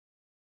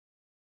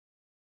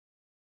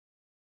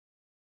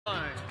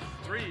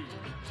3,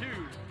 2,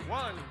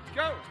 1,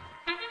 go!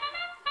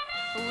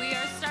 We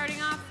are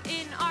starting off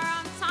in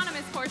our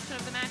autonomous portion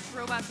of the match.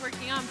 Robots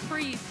working on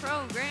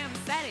pre-programmed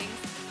settings.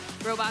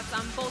 Robots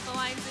on both the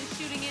lines is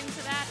shooting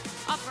into that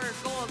upper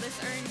goal. This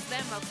earns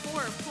them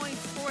 4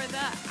 points for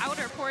the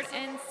outer port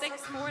and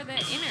 6 for the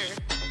inner.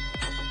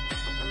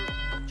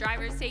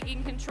 Drivers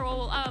taking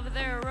control of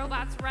their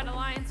Robots Red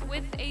Alliance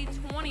with a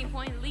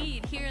 20-point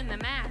lead here in the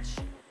match.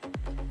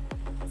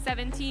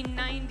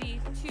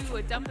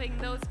 1792 dumping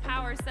those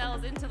power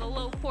cells into the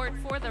low port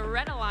for the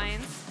Red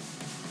Alliance.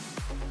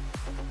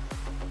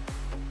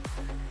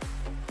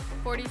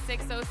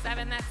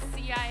 4607, that's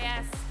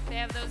CIS. They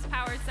have those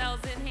power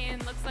cells in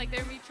hand. Looks like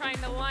they're trying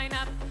to line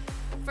up.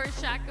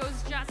 First shot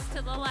goes just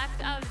to the left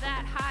of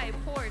that high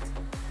port.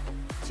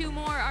 2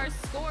 more are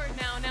scored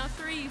now. Now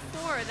 3,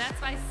 4, that's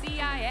by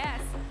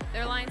CIS.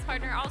 Their lines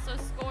partner also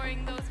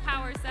scoring those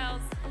power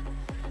cells.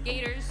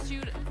 Gators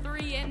shoot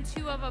 3 and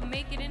 2 of them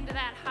make it into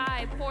that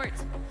high port.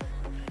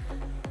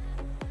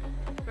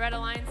 Red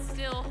Alliance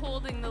still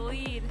holding the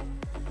lead.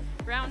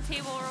 Round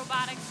Table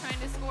Robotics trying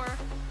to score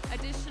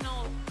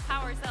additional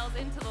power cells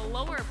into the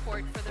lower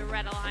port for the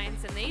Red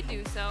Alliance, and they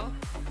do so.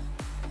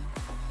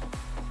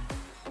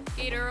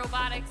 Gator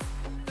Robotics,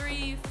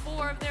 3,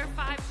 4 of their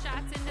 5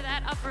 shots into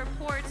that upper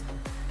port.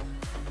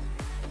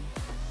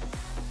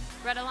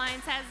 Red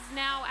Alliance has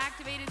now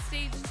activated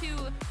stage 2.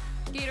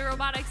 Gator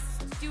Robotics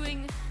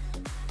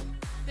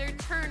they're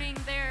turning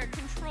their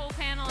control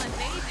panel, and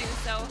they do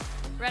so.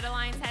 Red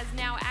Alliance has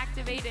now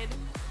activated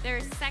their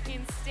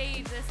second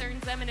stage. This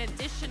earns them an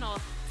additional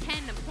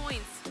 10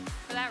 points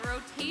for that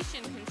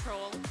rotation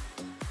control.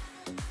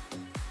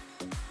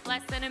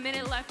 Less than a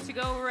minute left to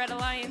go. Red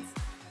Alliance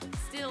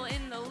still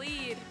in the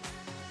lead.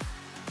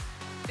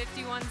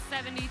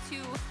 5172,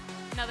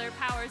 another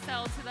power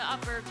cell to the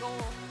upper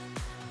goal.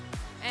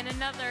 And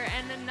another.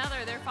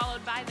 They're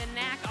followed by the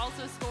NAC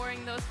also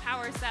scoring those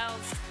power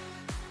cells.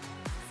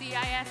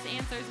 CIS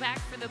answers back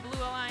for the Blue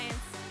Alliance.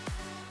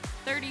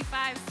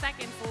 35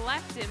 seconds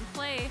left in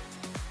play.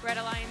 Red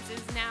Alliance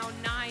is now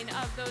 9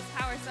 of those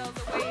power cells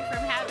away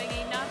from having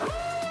enough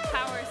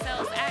power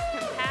cells at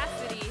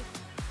capacity.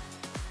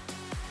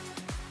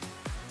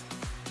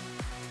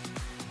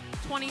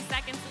 20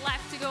 seconds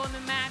left to go in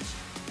the match.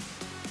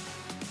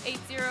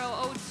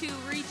 8002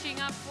 reaching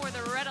up for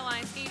the Red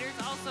Alliance. Gators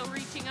also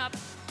reaching up,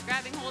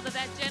 grabbing hold of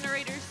that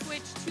generator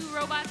switch. 2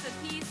 robots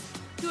apiece.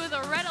 2 of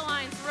the Red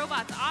Alliance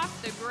robots off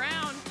the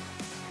ground.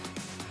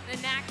 The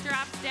NAC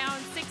drops down.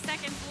 6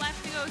 seconds left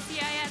to go.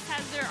 CIS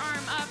has their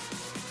arm up.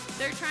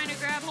 They're trying to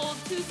grab hold.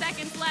 2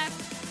 seconds left.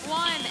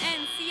 1,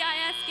 and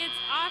CIS gets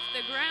off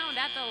the ground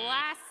at the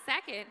last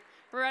second.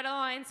 Red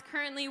Alliance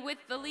currently with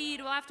the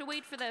lead. We'll have to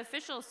wait for the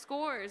official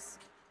scores.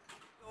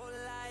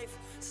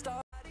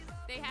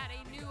 They had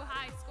a new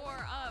high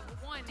score of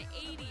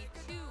 182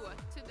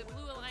 to the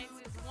Blue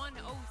Alliance's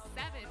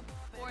 107.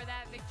 For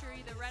that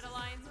victory, the Red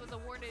Alliance was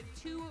awarded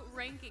 2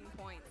 ranking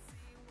points.